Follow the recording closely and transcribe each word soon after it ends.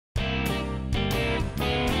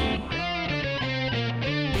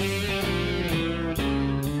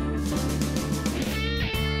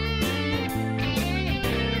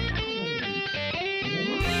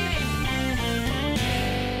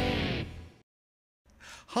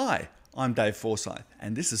Hi, I'm Dave Forsyth,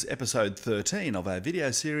 and this is episode 13 of our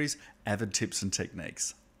video series, Avid Tips and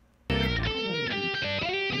Techniques.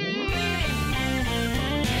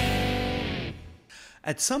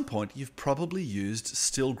 At some point, you've probably used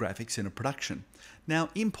still graphics in a production. Now,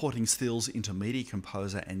 importing stills into Media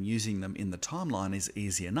Composer and using them in the timeline is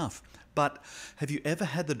easy enough. But have you ever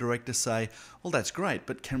had the director say, well, that's great,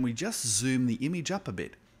 but can we just zoom the image up a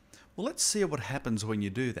bit? Well, let's see what happens when you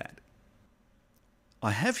do that. I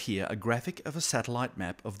have here a graphic of a satellite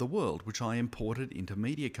map of the world, which I imported into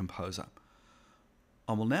Media Composer.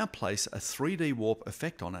 I will now place a 3D warp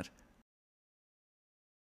effect on it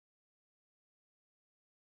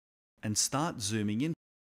and start zooming in.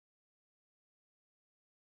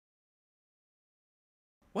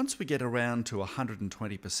 Once we get around to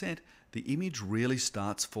 120%, the image really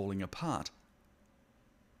starts falling apart.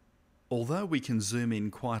 Although we can zoom in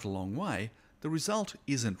quite a long way, the result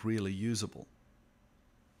isn't really usable.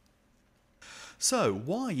 So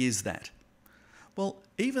why is that? Well,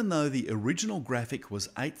 even though the original graphic was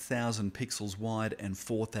 8,000 pixels wide and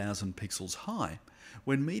 4,000 pixels high,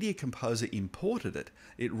 when Media Composer imported it,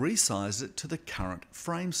 it resized it to the current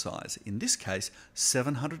frame size, in this case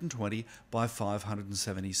 720 by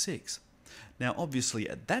 576. Now obviously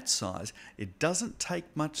at that size, it doesn't take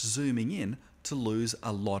much zooming in to lose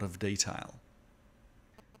a lot of detail.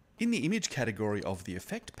 In the image category of the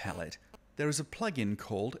effect palette, there is a plugin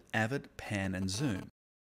called Avid Pan Zoom.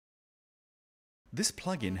 This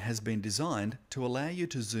plugin has been designed to allow you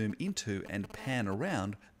to zoom into and pan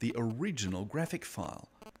around the original graphic file.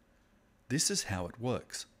 This is how it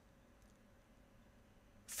works.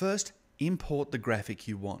 First, import the graphic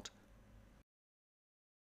you want.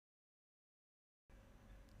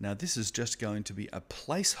 Now this is just going to be a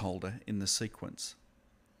placeholder in the sequence.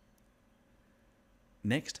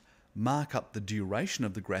 Next, mark up the duration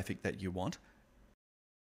of the graphic that you want,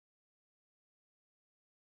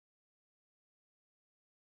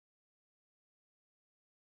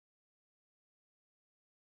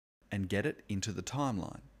 and get it into the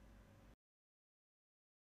timeline.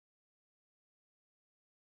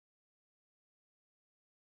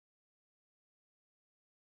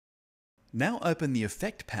 Now open the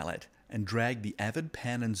Effect palette and drag the Avid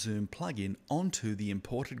Pan Zoom plugin onto the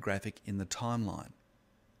imported graphic in the timeline.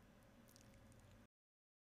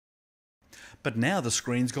 But now the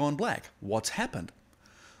screen's gone black. What's happened?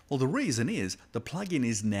 Well, the reason is the plugin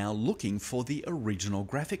is now looking for the original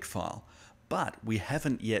graphic file, but we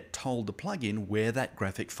haven't yet told the plugin where that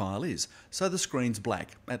graphic file is, so the screen's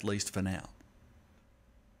black, at least for now.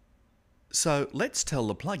 So let's tell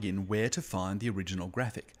the plugin where to find the original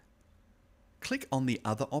graphic. Click on the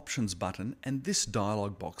Other Options button and this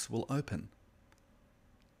dialog box will open.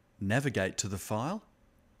 Navigate to the file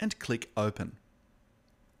and click Open.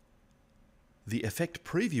 The Effect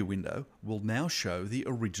Preview window will now show the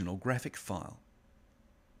original graphic file.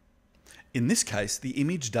 In this case, the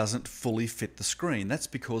image doesn't fully fit the screen. That's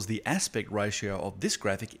because the aspect ratio of this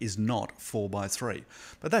graphic is not 4:3.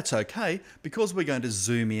 But that's okay because we're going to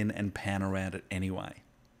zoom in and pan around it anyway.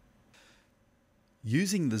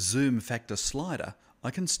 Using the zoom factor slider,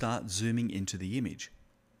 I can start zooming into the image.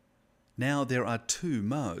 Now there are two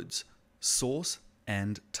modes, source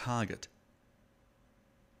and target.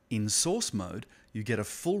 In source mode, you get a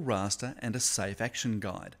full raster and a safe action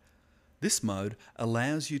guide. This mode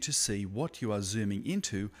allows you to see what you are zooming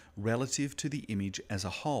into relative to the image as a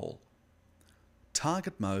whole.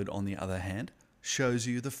 Target mode, on the other hand, shows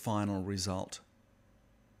you the final result.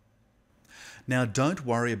 Now don't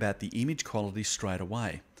worry about the image quality straight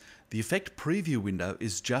away. The Effect Preview window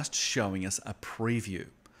is just showing us a preview.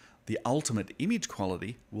 The ultimate image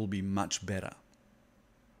quality will be much better.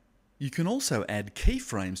 You can also add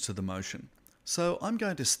keyframes to the motion. So I'm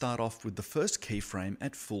going to start off with the first keyframe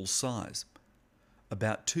at full size.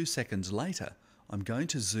 About 2 seconds later, I'm going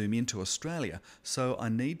to zoom into Australia, so I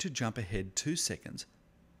need to jump ahead 2 seconds,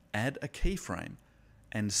 add a keyframe,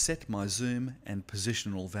 and set my zoom and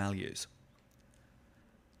positional values.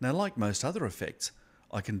 Now, like most other effects,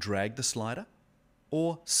 I can drag the slider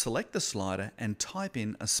or select the slider and type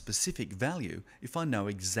in a specific value if I know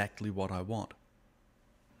exactly what I want.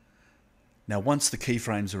 Now, once the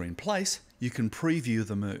keyframes are in place, you can preview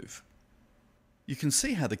the move. You can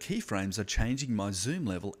see how the keyframes are changing my zoom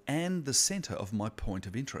level and the center of my point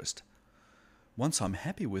of interest. Once I'm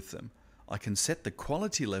happy with them, I can set the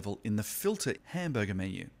quality level in the Filter hamburger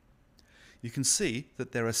menu. You can see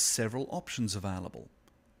that there are several options available.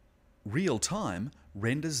 Real time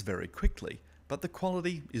renders very quickly, but the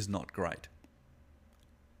quality is not great.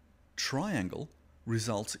 Triangle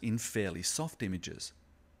results in fairly soft images.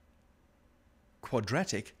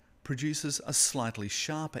 Quadratic produces a slightly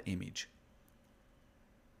sharper image.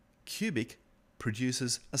 Cubic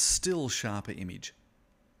produces a still sharper image.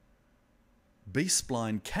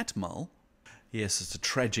 B-spline catmull, yes, it's a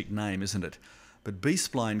tragic name, isn't it? But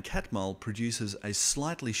B-spline catmull produces a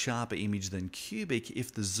slightly sharper image than cubic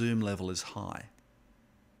if the zoom level is high.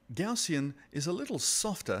 Gaussian is a little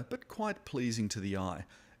softer but quite pleasing to the eye.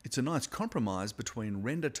 It's a nice compromise between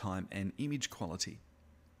render time and image quality.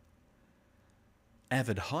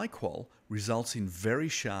 Avid High Qual results in very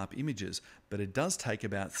sharp images, but it does take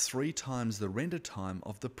about 3 times the render time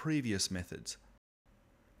of the previous methods.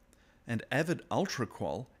 And Avid Ultra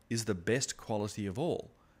Qual is the best quality of all,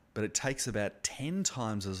 but it takes about 10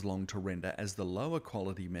 times as long to render as the lower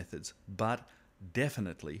quality methods, but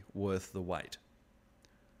definitely worth the wait.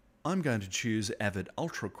 I'm going to choose Avid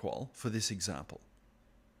Ultra Qual for this example.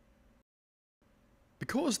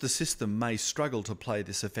 Because the system may struggle to play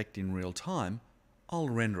this effect in real time, I'll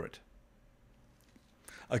render it.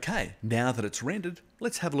 Okay, now that it's rendered,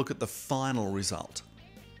 let's have a look at the final result.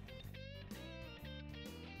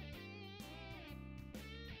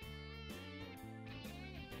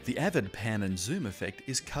 The Avid Pan and Zoom effect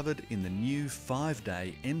is covered in the new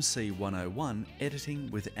 5-day MC101 Editing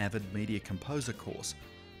with Avid Media Composer course,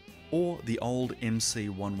 or the old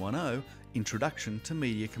MC110 Introduction to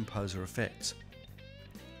Media Composer Effects.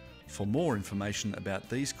 For more information about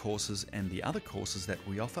these courses and the other courses that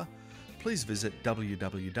we offer, please visit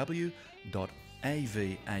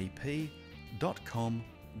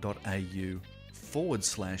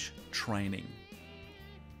www.avap.com.au/training.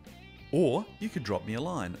 Or you could drop me a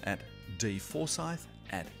line at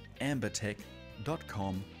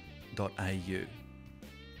dforsyth@ambertech.com.au.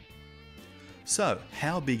 So,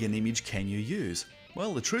 how big an image can you use?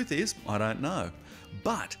 Well, the truth is, I don't know.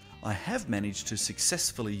 But I have managed to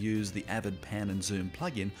successfully use the Avid Pan and Zoom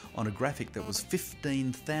plugin on a graphic that was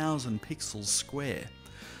 15,000 pixels square.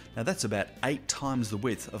 Now that's about 8 times the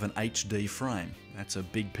width of an HD frame. That's a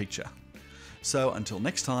big picture. So until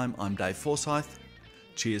next time, I'm Dave Forsyth.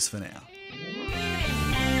 Cheers for now.